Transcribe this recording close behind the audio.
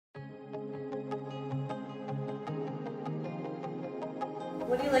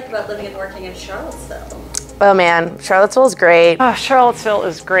What do you like about living and working in Charlottesville? Oh man, Charlottesville is great. Oh, Charlottesville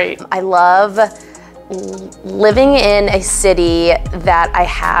is great. I love living in a city that I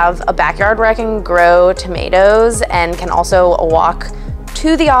have a backyard where I can grow tomatoes and can also walk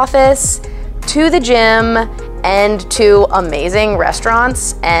to the office, to the gym, and to amazing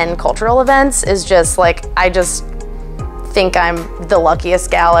restaurants and cultural events is just like, I just think I'm the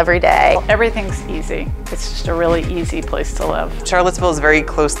luckiest gal every day. Everything's easy. It's just a really easy place to live. Charlottesville is very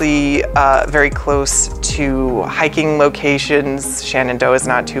close to hiking locations. Shenandoah is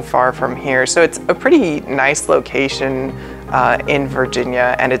not too far from here, so it's a pretty nice location in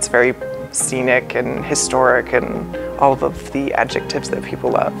Virginia, and it's very scenic and historic and all of the adjectives that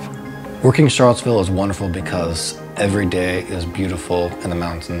people love. Working in Charlottesville is wonderful because every day is beautiful in the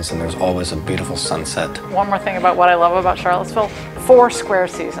mountains and there's always a beautiful sunset. One more thing about what I love about Charlottesville, 4 square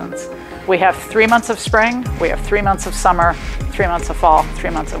seasons. We have 3 months of spring, we have 3 months of summer, 3 months of fall, 3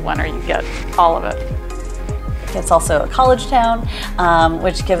 months of winter. You get all of it. It's also a college town,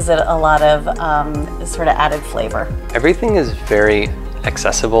 which gives it a lot of sort of added flavor. Everything is very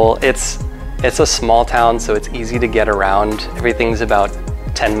accessible. It's a small town, so it's easy to get around. Everything's about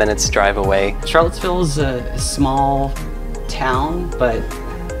 10 minutes drive away. Charlottesville is a small town, but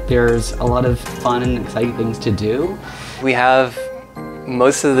there's a lot of fun and exciting things to do. We have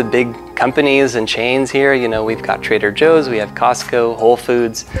most of the big companies and chains here. You know, we've got Trader Joe's, we have Costco, Whole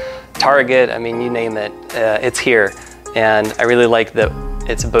Foods, Target, I mean, you name it, it's here. And I really like that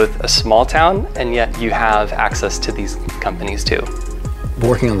it's both a small town and yet you have access to these companies too.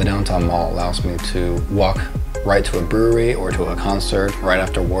 Working on the downtown mall allows me to walk right to a brewery or to a concert right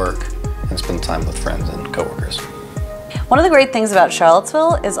after work and spend time with friends and coworkers. One of the great things about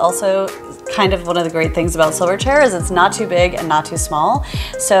Charlottesville is also kind of one of the great things about Silverchair is it's not too big and not too small.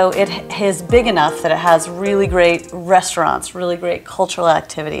 So it is big enough that it has really great restaurants, really great cultural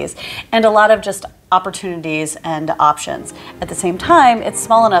activities, and a lot of just opportunities and options. At the same time, it's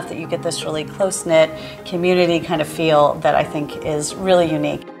small enough that you get this really close-knit community kind of feel that I think is really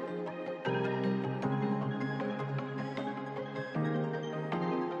unique.